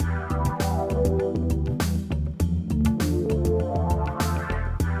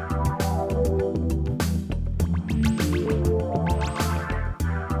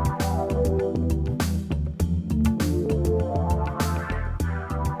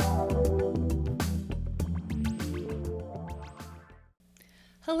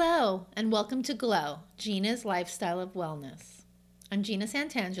Hello, and welcome to Glow, Gina's Lifestyle of Wellness. I'm Gina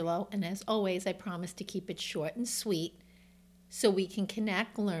Santangelo, and as always, I promise to keep it short and sweet so we can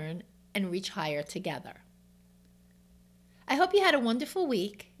connect, learn, and reach higher together. I hope you had a wonderful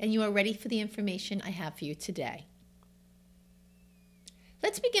week and you are ready for the information I have for you today.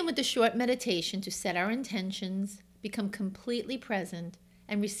 Let's begin with a short meditation to set our intentions, become completely present,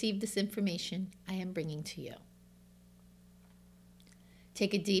 and receive this information I am bringing to you.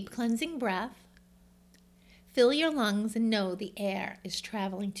 Take a deep cleansing breath. Fill your lungs and know the air is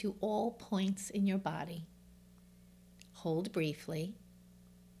traveling to all points in your body. Hold briefly.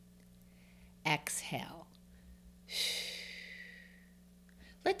 Exhale.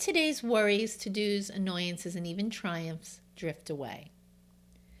 Let today's worries, to-dos, annoyances, and even triumphs drift away.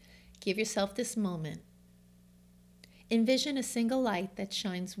 Give yourself this moment. Envision a single light that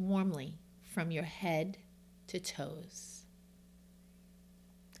shines warmly from your head to toes.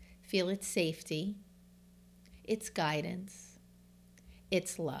 Feel its safety, its guidance,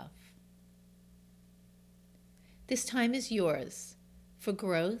 its love. This time is yours for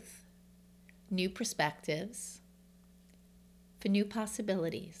growth, new perspectives, for new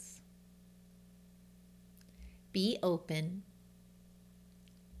possibilities. Be open,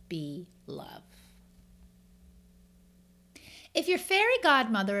 be love. If your fairy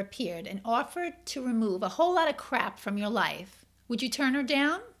godmother appeared and offered to remove a whole lot of crap from your life, would you turn her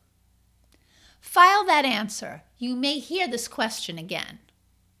down? File that answer. You may hear this question again.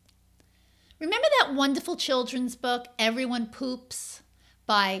 Remember that wonderful children's book, Everyone Poops,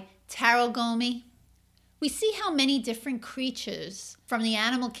 by Taro Gomi? We see how many different creatures from the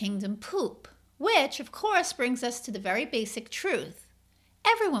animal kingdom poop, which, of course, brings us to the very basic truth.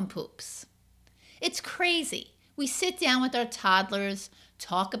 Everyone poops. It's crazy. We sit down with our toddlers,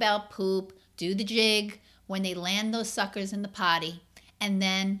 talk about poop, do the jig when they land those suckers in the potty, and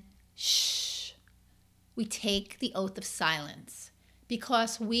then, shh, we take the oath of silence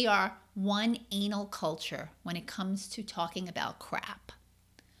because we are one anal culture when it comes to talking about crap.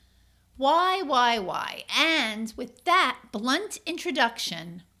 Why? And with that blunt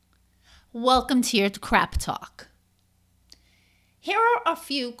introduction, welcome to your crap talk. Here are a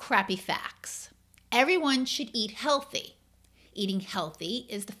few crappy facts. Everyone should eat healthy. Eating healthy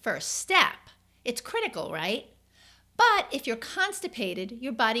is the first step. It's critical, right? But if you're constipated,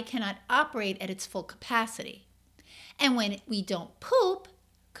 your body cannot operate at its full capacity. And when we don't poop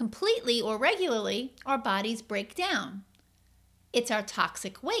completely or regularly, our bodies break down. It's our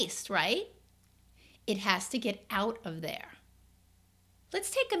toxic waste, right? It has to get out of there.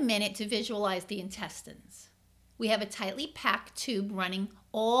 Let's take a minute to visualize the intestines. We have a tightly packed tube running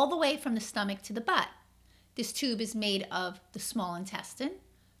all the way from the stomach to the butt. This tube is made of the small intestine,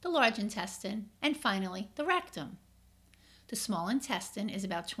 the large intestine, and finally the rectum. The small intestine is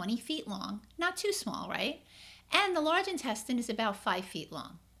about 20 feet long, not too small, right? And the large intestine is about 5 feet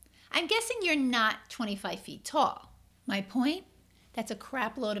long. I'm guessing you're not 25 feet tall. My point? That's a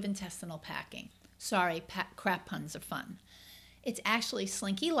crap load of intestinal packing. Sorry, crap puns are fun. It's actually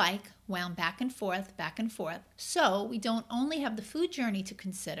slinky-like, wound back and forth, so we don't only have the food journey to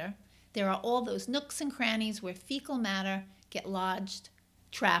consider, there are all those nooks and crannies where fecal matter get lodged,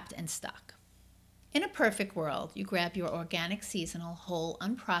 trapped, and stuck. In a perfect world, you grab your organic, seasonal, whole,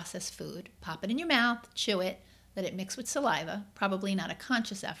 unprocessed food, pop it in your mouth, chew it, let it mix with saliva, probably not a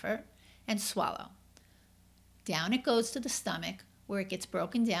conscious effort, and swallow. Down it goes to the stomach, where it gets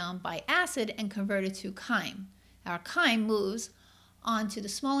broken down by acid and converted to chyme. Our chyme moves onto the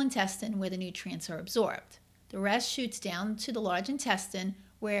small intestine where the nutrients are absorbed. The rest shoots down to the large intestine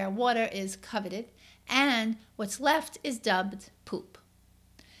where water is coveted, and what's left is dubbed poop.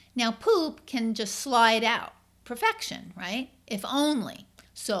 Now, poop can just slide out. Perfection, right? If only.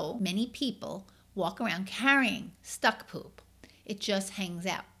 So many people walk around carrying stuck poop. It just hangs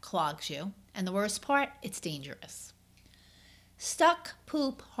out, clogs you, and the worst part, it's dangerous. Stuck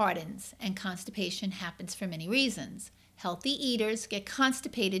poop hardens, and constipation happens for many reasons. Healthy eaters get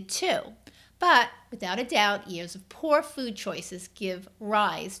constipated too, but without a doubt, years of poor food choices give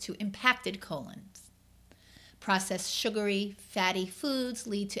rise to impacted colons. Processed sugary, fatty foods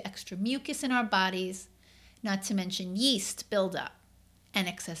lead to extra mucus in our bodies, not to mention yeast buildup, and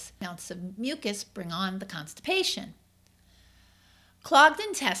excess amounts of mucus bring on the constipation. Clogged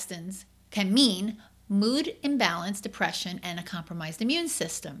intestines can mean mood imbalance, depression, and a compromised immune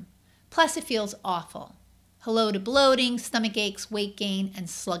system. Plus, it feels awful. Hello to bloating, stomach aches, weight gain, and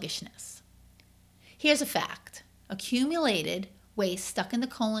sluggishness. Here's a fact. Accumulated waste stuck in the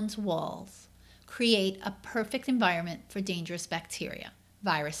colon's walls create a perfect environment for dangerous bacteria,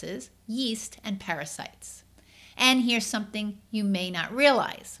 viruses, yeast, and parasites. And here's something you may not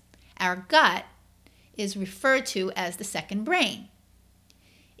realize. Our gut is referred to as the second brain.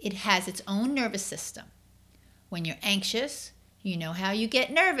 It has its own nervous system. When you're anxious, you know how you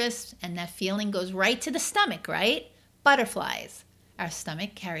get nervous, and that feeling goes right to the stomach, right? Butterflies. Our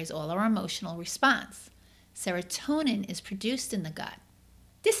stomach carries all our emotional response. Serotonin is produced in the gut.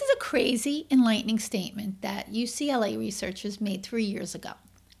 This is a crazy, enlightening statement that UCLA researchers made 3 years ago.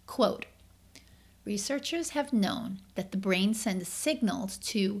 Quote, researchers have known that the brain sends signals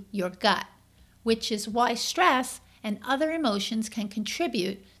to your gut, which is why stress and other emotions can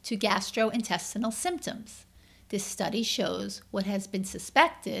contribute to gastrointestinal symptoms. This study shows what has been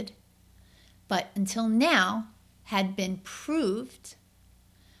suspected, but until now had been proved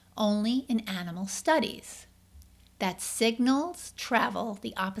only in animal studies, that signals travel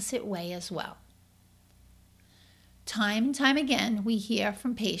the opposite way as well. Time and time again, we hear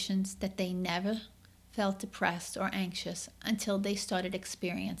from patients that they never felt depressed or anxious until they started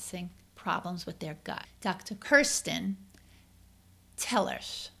experiencing problems with their gut. Dr. Kirsten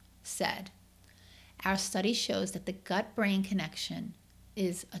Tellers said, our study shows that the gut-brain connection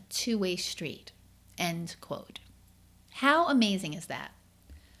is a two-way street, end quote. How amazing is that?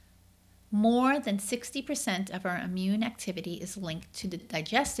 More than 60% of our immune activity is linked to the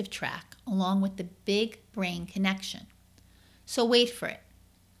digestive tract along with the big brain connection. So wait for it.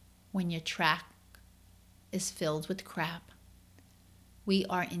 When your tract is filled with crap, we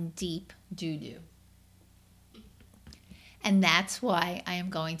are in deep doo-doo. And that's why I am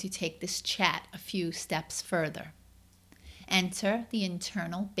going to take this chat a few steps further. Enter the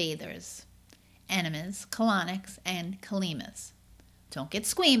internal bathers, enemas, colonics, and colimas. Don't get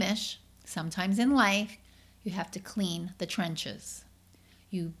squeamish. Sometimes in life, you have to clean the trenches.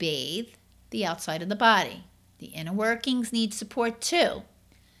 You bathe the outside of the body. The inner workings need support too.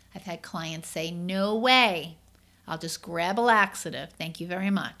 I've had clients say, no way, I'll just grab a laxative, thank you very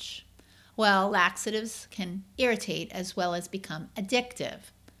much. Well, laxatives can irritate as well as become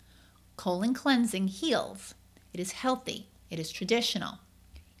addictive. Colon cleansing heals. It is healthy. It is traditional.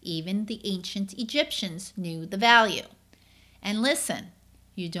 Even the ancient Egyptians knew the value. And listen,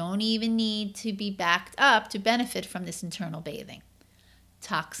 you don't even need to be backed up to benefit from this internal bathing.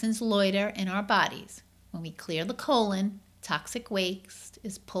 Toxins loiter in our bodies. When we clear the colon, toxic waste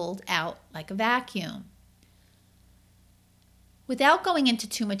is pulled out like a vacuum. Without going into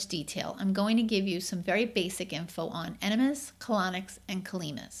too much detail, I'm going to give you some very basic info on enemas, colonics, and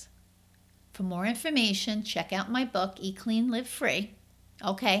colimas. For more information, check out my book, Eat Clean, Live Free.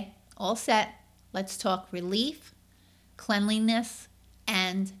 Okay, all set. Let's talk relief, cleanliness,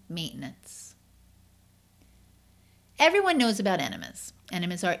 and maintenance. Everyone knows about enemas.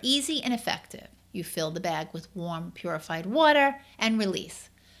 Enemas are easy and effective. You fill the bag with warm, purified water and release.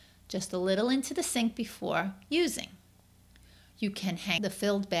 Just a little into the sink before using. You can hang the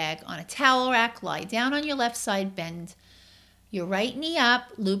filled bag on a towel rack, lie down on your left side, bend your right knee up,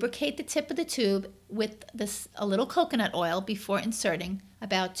 lubricate the tip of the tube with a little coconut oil before inserting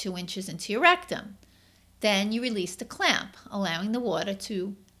about 2 inches into your rectum. Then you release the clamp, allowing the water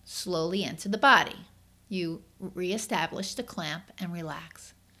to slowly enter the body. You reestablish the clamp and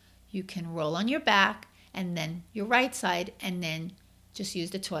relax. You can roll on your back and then your right side and then just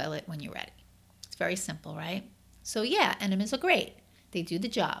use the toilet when you're ready. It's very simple, right? So yeah, enemas are great. They do the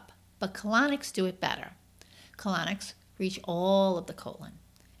job, but colonics do it better. Colonics reach all of the colon.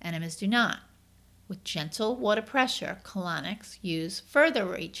 Enemas do not. With gentle water pressure, colonics use further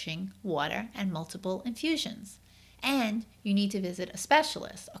reaching water and multiple infusions. And you need to visit a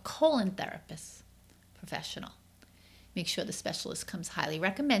specialist, a colon therapist professional. Make sure the specialist comes highly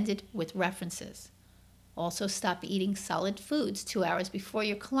recommended with references. Also, stop eating solid foods 2 hours before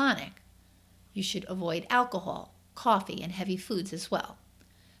your colonic. You should avoid alcohol, coffee, and heavy foods as well.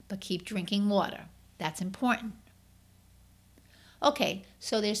 But keep drinking water. That's important. Okay,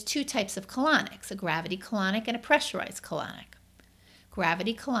 so there's 2 types of colonics, a gravity colonic and a pressurized colonic.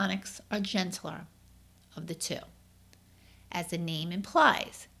 Gravity colonics are gentler of the two. As the name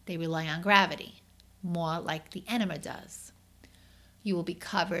implies, they rely on gravity, more like the enema does. You will be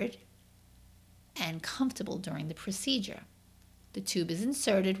covered and comfortable during the procedure. The tube is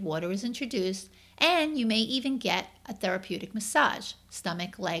inserted, water is introduced, and you may even get a therapeutic massage,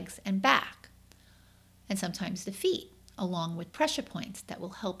 stomach, legs, and back, and sometimes the feet, along with pressure points that will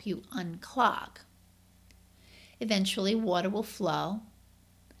help you unclog. Eventually, water will flow,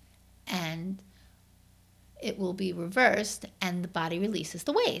 and it will be reversed, and the body releases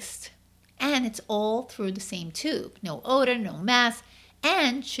the waste. And it's all through the same tube. No odor, no mess.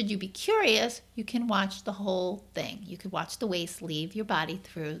 And should you be curious, you can watch the whole thing. You could watch the waste leave your body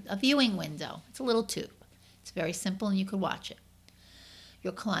through a viewing window. It's a little tube. It's very simple and you could watch it.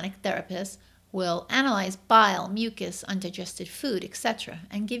 Your colonic therapist will analyze bile, mucus, undigested food, etc.,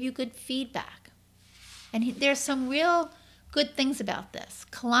 and give you good feedback. And there's some real good things about this.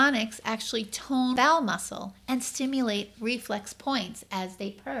 Colonics actually tone bowel muscle and stimulate reflex points as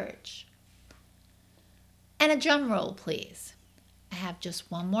they purge. And a drum roll, please. I have just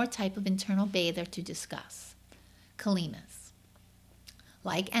one more type of internal bather to discuss. Kalimas.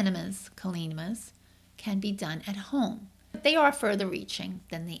 Like enemas, kalimas can be done at home. They are further reaching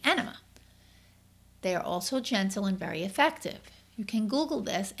than the enema. They are also gentle and very effective. You can Google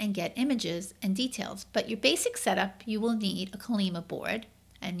this and get images and details, but your basic setup, you will need a Kalima board,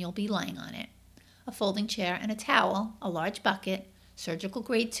 and you'll be lying on it, a folding chair and a towel, a large bucket, surgical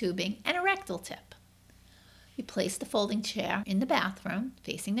grade tubing, and a rectal tip. You place the folding chair in the bathroom,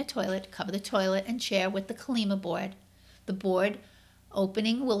 facing the toilet, cover the toilet and chair with the Kalima board. The board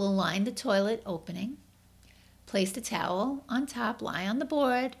opening will align the toilet opening. Place the towel on top, lie on the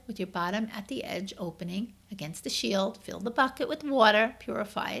board with your bottom at the edge opening against the shield, fill the bucket with water,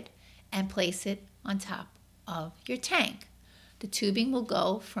 purified, and place it on top of your tank. The tubing will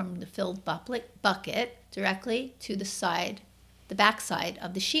go from the filled bucket directly to the back side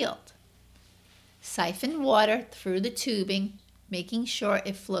of the shield. Siphon water through the tubing, making sure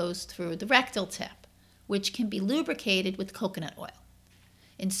it flows through the rectal tip, which can be lubricated with coconut oil.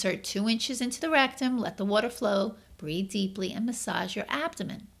 Insert 2 inches into the rectum, let the water flow, breathe deeply, and massage your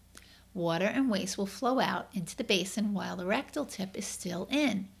abdomen. Water and waste will flow out into the basin while the rectal tip is still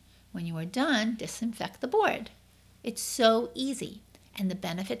in. When you are done, disinfect the board. It's so easy, and the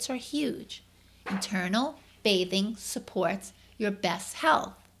benefits are huge. Internal bathing supports your best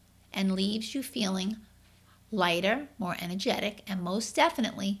health and leaves you feeling lighter, more energetic, and most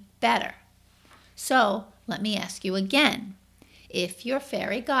definitely better. So, let me ask you again. If your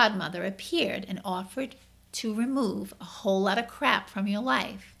fairy godmother appeared and offered to remove a whole lot of crap from your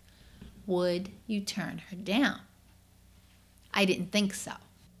life, would you turn her down? I didn't think so.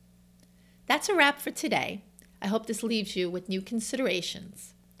 That's a wrap for today. I hope this leaves you with new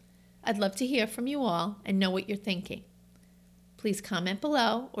considerations. I'd love to hear from you all and know what you're thinking. Please comment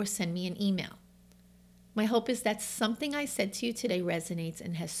below or send me an email. My hope is that something I said to you today resonates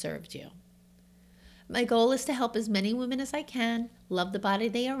and has served you. My goal is to help as many women as I can love the body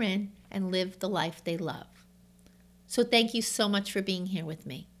they are in and live the life they love. So thank you so much for being here with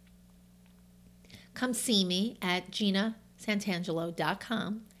me. Come see me at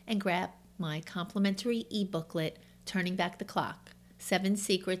GinaSantangelo.com and grab my complimentary e-booklet, Turning Back the Clock, 7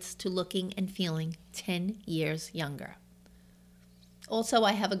 Secrets to Looking and Feeling 10 Years Younger. Also,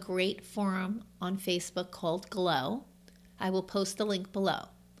 I have a great forum on Facebook called Glow. I will post the link below.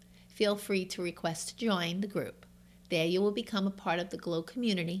 Feel free to request to join the group. There you will become a part of the Glow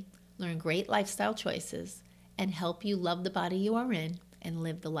community, learn great lifestyle choices, and help you love the body you are in and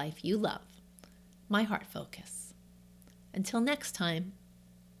live the life you love. My heart focus. Until next time,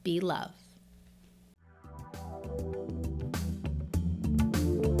 be loved.